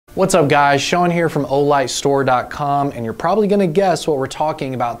What's up guys, Sean here from OlightStore.com, and you're probably gonna guess what we're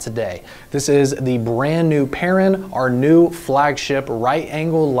talking about today. This is the brand new Perun, our new flagship right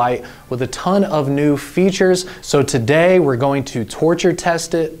angle light with a ton of new features. So today we're going to torture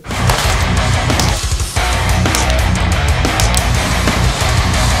test it.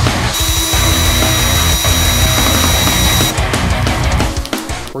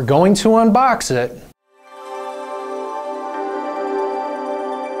 We're going to unbox it.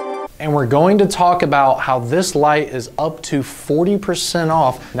 And we're going to talk about how this light is up to 40%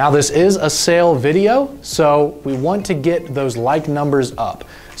 off. Now this is a sale video, so we want to get those like numbers up.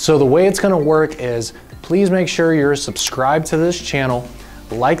 So the way it's gonna work is, please make sure you're subscribed to this channel,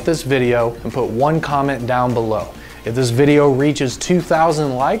 like this video, and put one comment down below. If this video reaches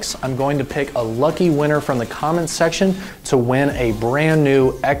 2,000 likes, I'm going to pick a lucky winner from the comments section to win a brand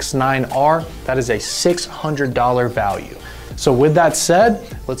new X9R. That is a $600 value. So with that said,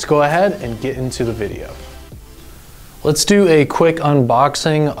 let's go ahead and get into the video. Let's do a quick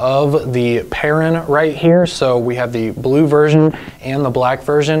unboxing of the Perun right here. So we have the blue version and the black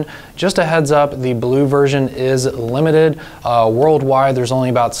version. Just a heads up, the blue version is limited. Worldwide, there's only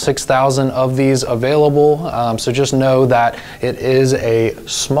about 6,000 of these available. So just know that it is a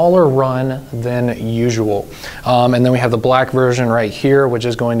smaller run than usual. And then we have the black version right here, which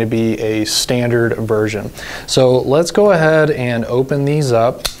is going to be a standard version. So let's go ahead and open these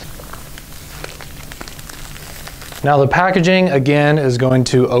up. Now the packaging, again, is going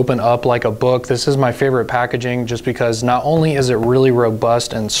to open up like a book. This is my favorite packaging just because not only is it really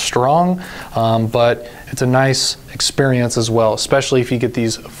robust and strong, but it's a nice experience as well, especially if you get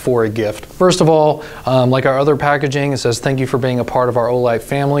these for a gift. First of all, like our other packaging, it says, "Thank you for being a part of our Olight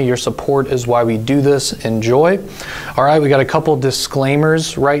family. Your support is why we do this. Enjoy." All right, we got a couple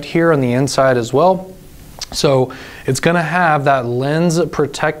disclaimers right here on the inside as well. So it's gonna have that lens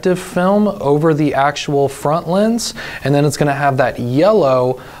protective film over the actual front lens, and then it's gonna have that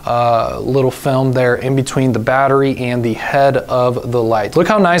yellow little film there in between the battery and the head of the light. Look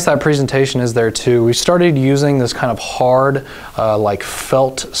how nice that presentation is there too. We started using this kind of hard, like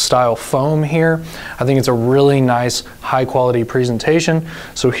felt style foam here. I think it's a really nice, high quality presentation.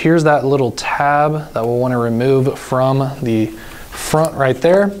 So here's that little tab that we'll wanna remove from the front right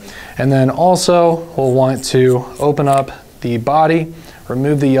there. And then also we'll want to open up the body,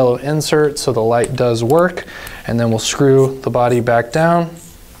 remove the yellow insert so the light does work, and then we'll screw the body back down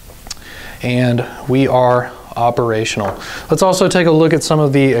and we are operational. Let's also take a look at some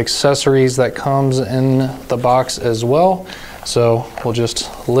of the accessories that comes in the box as well. So we'll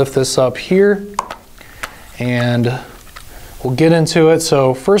just lift this up here and we'll get into it.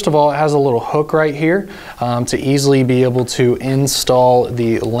 So first of all, it has a little hook right here to easily be able to install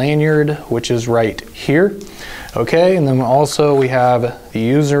the lanyard, which is right here. Okay, and then also we have the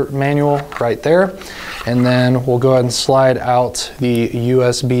user manual right there. And then we'll go ahead and slide out the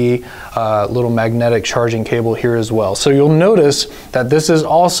USB little magnetic charging cable here as well. So you'll notice that this is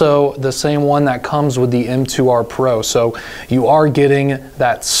also the same one that comes with the M2R Pro. So you are getting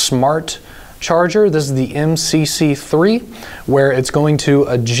that smart charger. This is the MCC3, where it's going to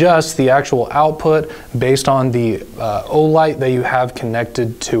adjust the actual output based on the Olight that you have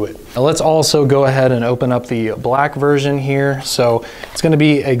connected to it. Now let's also go ahead and open up the black version here. So it's going to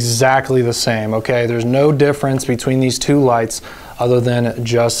be exactly the same, okay? There's no difference between these two lights other than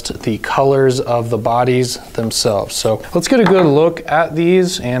just the colors of the bodies themselves. So let's get a good look at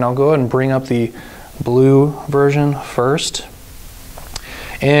these, and I'll go ahead and bring up the blue version first.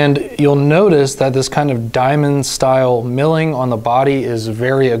 And you'll notice that this kind of diamond style milling on the body is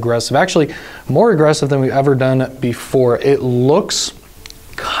very aggressive. Actually, more aggressive than we've ever done before. It looks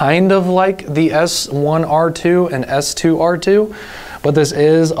kind of like the S1R2 and S2R2, but this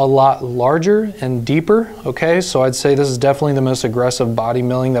is a lot larger and deeper, okay? So I'd say this is definitely the most aggressive body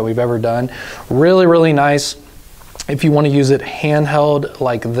milling that we've ever done. Really, really nice if you want to use it handheld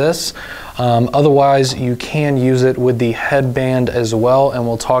like this. Otherwise, you can use it with the headband as well, and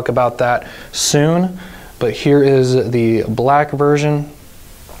we'll talk about that soon. But here is the black version.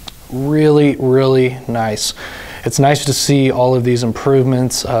 Really, really nice. It's nice to see all of these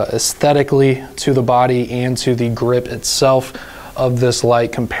improvements aesthetically to the body and to the grip itself of this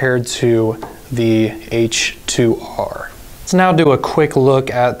light compared to the H2R. Let's now do a quick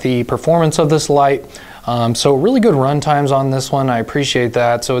look at the performance of this light. So really good run times on this one. I appreciate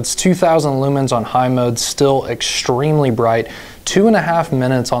that. So it's 2000 lumens on high mode, still extremely bright. 2.5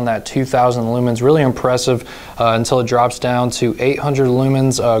 minutes on that 2000 lumens, really impressive until it drops down to 800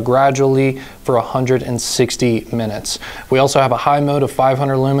 lumens gradually for 160 minutes. We also have a high mode of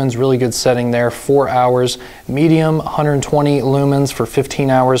 500 lumens, really good setting there, 4 hours. Medium, 120 lumens for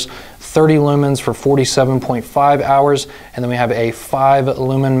 15 hours. 30 lumens for 47.5 hours, and then we have a 5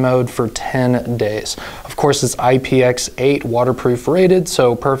 lumen mode for 10 days. Of course, it's IPX8 waterproof rated,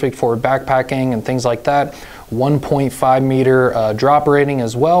 so perfect for backpacking and things like that. 1.5 meter drop rating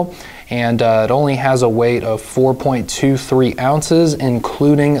as well, and it only has a weight of 4.23 ounces,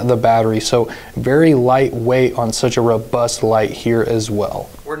 including the battery, so very lightweight on such a robust light here as well.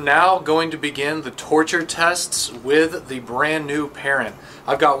 We're now going to begin the torture tests with the brand new Perun.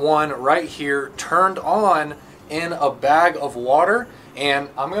 I've got one right here turned on in a bag of water, and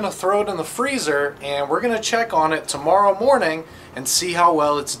I'm going to throw it in the freezer, and we're going to check on it tomorrow morning and see how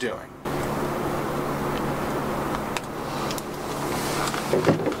well it's doing.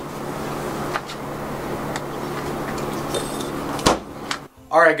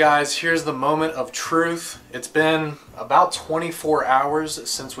 Alright guys, here's the moment of truth. It's been about 24 hours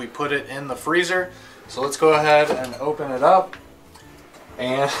since we put it in the freezer. So let's go ahead and open it up.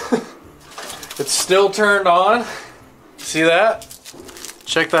 And it's still turned on. See that?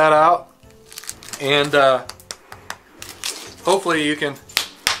 Check that out. And hopefully you can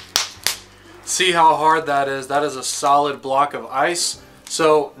see how hard that is. That is a solid block of ice.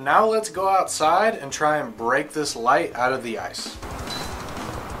 So now let's go outside and try and break this light out of the ice.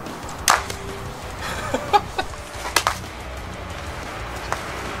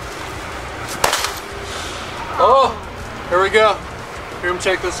 Oh, here we go. Here,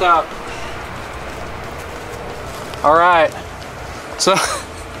 check this out. All right, so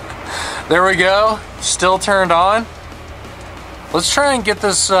there we go. Still turned on. Let's try and get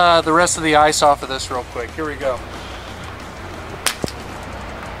this the rest of the ice off of this real quick. Here we go.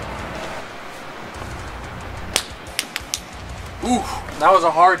 Ooh, that was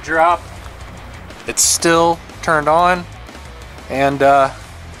a hard drop. It's still turned on, and I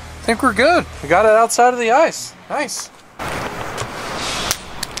think we're good. We got it outside of the ice. Nice.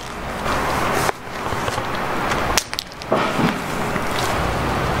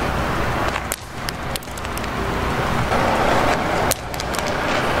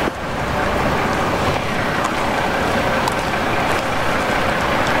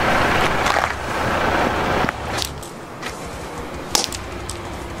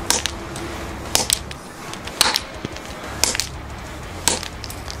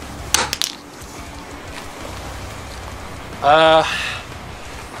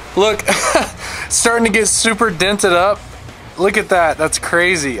 Look, starting to get super dented up. Look at that, that's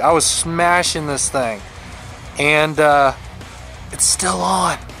crazy. I was smashing this thing, and it's still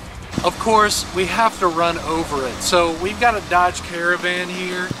on. Of course, we have to run over it. So we've got a Dodge Caravan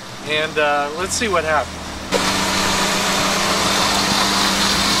here, and let's see what happens.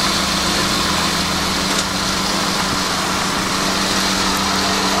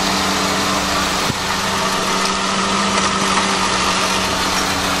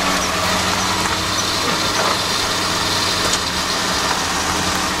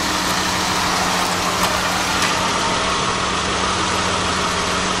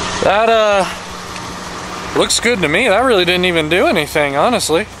 That looks good to me. That really didn't even do anything,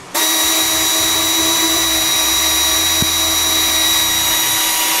 honestly.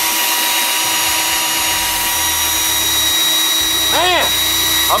 Man,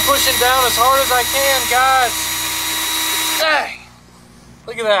 I'm pushing down as hard as I can, guys. Dang,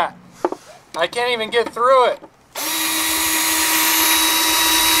 look at that. I can't even get through it.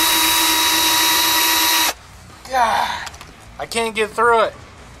 God, I can't get through it.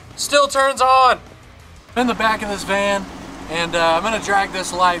 Still turns on. I'm in the back of this van, and I'm gonna drag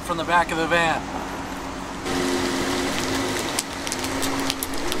this light from the back of the van.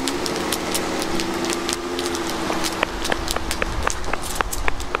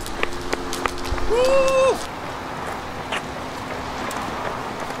 Woo!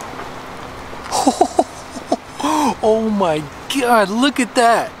 Oh my God, look at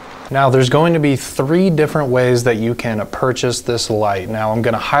that. Now there's going to be 3 different ways that you can purchase this light. Now I'm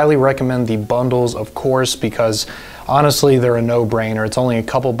going to highly recommend the bundles, of course, because honestly they're a no-brainer. It's only a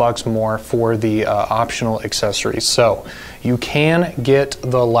couple bucks more for the optional accessories. So you can get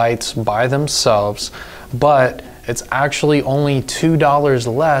the lights by themselves, but it's actually only $2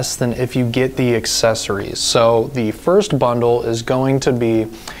 less than if you get the accessories. So the first bundle is going to be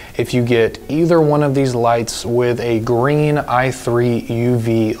if you get either one of these lights with a green i3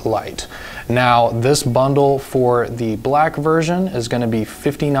 UV light. Now, this bundle for the black version is going to be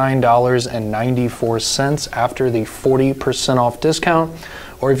 $59.94 after the 40% off discount.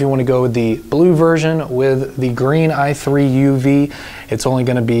 Or if you want to go with the blue version with the green i3 UV, it's only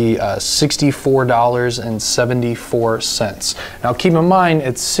going to be $64.74. Now keep in mind,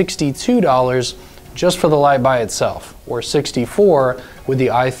 it's $62 just for the light by itself, or $64 with the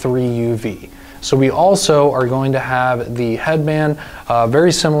i3 UV. So we also are going to have the headband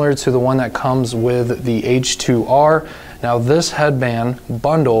very similar to the one that comes with the H2R. Now this headband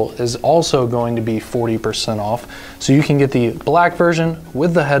bundle is also going to be 40% off. So you can get the black version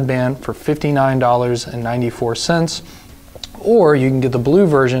with the headband for $59.94, or you can get the blue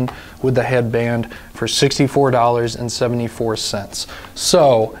version with the headband for $64.74.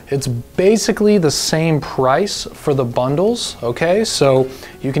 So it's basically the same price for the bundles, okay? So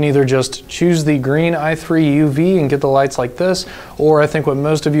you can either just choose the green i3 UV and get the lights like this, or I think what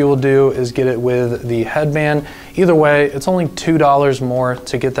most of you will do is get it with the headband. Either way, it's only $2 more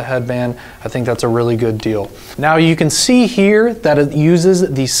to get the headband. I think that's a really good deal. Now you can see here that it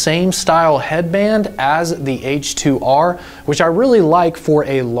uses the same style headband as the H2R, which I really like for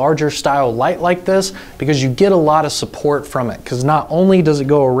a larger style light like this, because you get a lot of support from it, because not only does it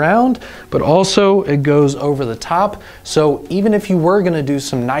go around, but also it goes over the top. So even if you were going to do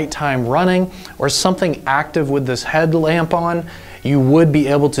some nighttime running or something active with this headlamp on, you would be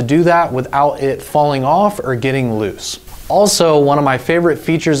able to do that without it falling off or getting loose. Also, one of my favorite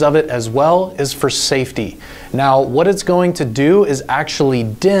features of it as well is for safety. Now, what it's going to do is actually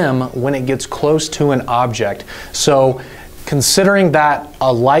dim when it gets close to an object. So considering that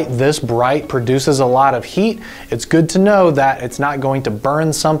a light this bright produces a lot of heat, it's good to know that it's not going to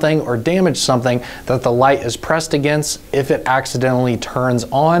burn something or damage something that the light is pressed against if it accidentally turns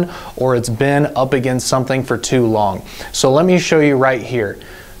on or it's been up against something for too long. So let me show you right here.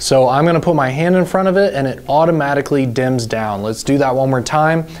 So I'm going to put my hand in front of it and it automatically dims down. Let's do that one more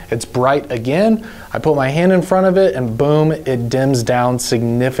time. It's bright again. I put my hand in front of it and boom, it dims down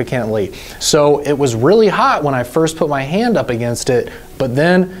significantly. So it was really hot when I first put my hand up against it, but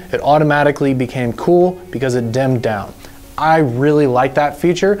then it automatically became cool because it dimmed down. I really like that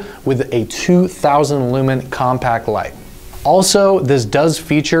feature with a 2000 lumen compact light. Also, this does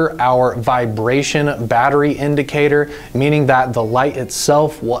feature our vibration battery indicator, meaning that the light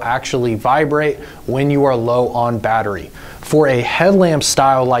itself will actually vibrate when you are low on battery. For a headlamp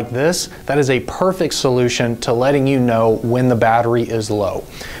style like this, that is a perfect solution to letting you know when the battery is low.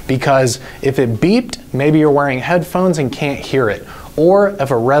 Because if it beeped, maybe you're wearing headphones and can't hear it. Or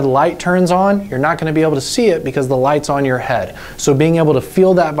if a red light turns on, you're not going to be able to see it because the light's on your head. So being able to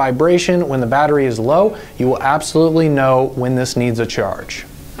feel that vibration when the battery is low, you will absolutely know when this needs a charge.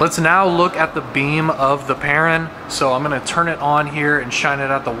 Let's now look at the beam of the Perun. So I'm going to turn it on here and shine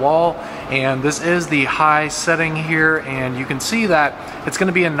it at the wall. And this is the high setting here, and you can see that it's going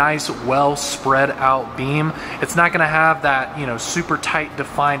to be a nice, well spread out beam. It's not going to have that, you know, super tight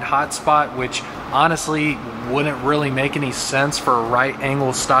defined hot spot, which honestly wouldn't really make any sense for a right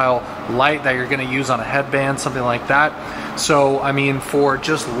angle style light that you're going to use on a headband, something like that. So I mean, for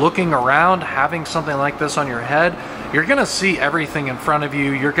just looking around, having something like this on your head, you're going to see everything in front of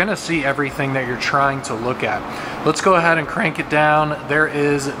you. You're going to see everything that you're trying to look at. Let's go ahead and crank it down. There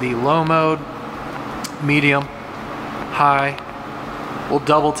is the low mode, medium, high. We'll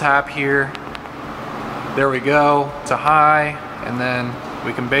double tap here. There we go to high, and then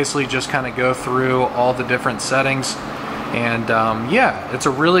we can basically just kind of go through all the different settings. And yeah, it's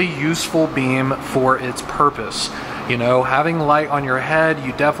a really useful beam for its purpose. You know, having light on your head,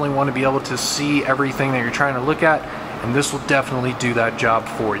 you definitely want to be able to see everything that you're trying to look at, and this will definitely do that job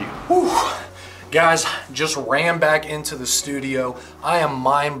for you. Whew. Guys, just ran back into the studio. I am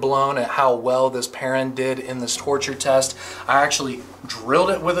mind blown at how well this Perun did in this torture test. I actually drilled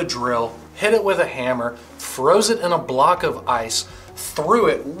it with a drill, hit it with a hammer, froze it in a block of ice, threw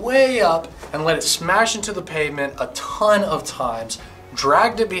it way up and let it smash into the pavement a ton of times,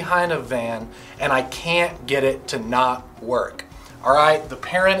 dragged it behind a van, and I can't get it to not work. All right, the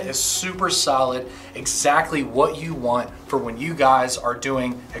Perun is super solid, exactly what you want for when you guys are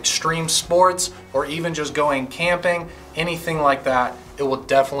doing extreme sports or even just going camping, anything like that. It will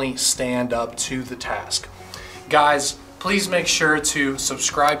definitely stand up to the task. Guys, please make sure to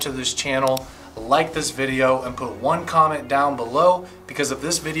subscribe to this channel, like this video, and put one comment down below, because if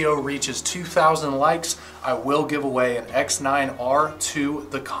this video reaches 2,000 likes, I will give away an X9R to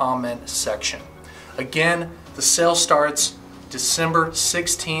the comment section. Again, the sale starts December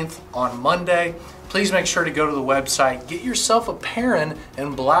 16th on Monday. please make sure to go to the website, get yourself a Perun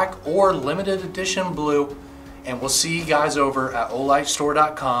in black or limited edition blue, and we'll see you guys over at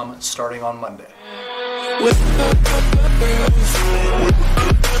olightstore.com starting on Monday.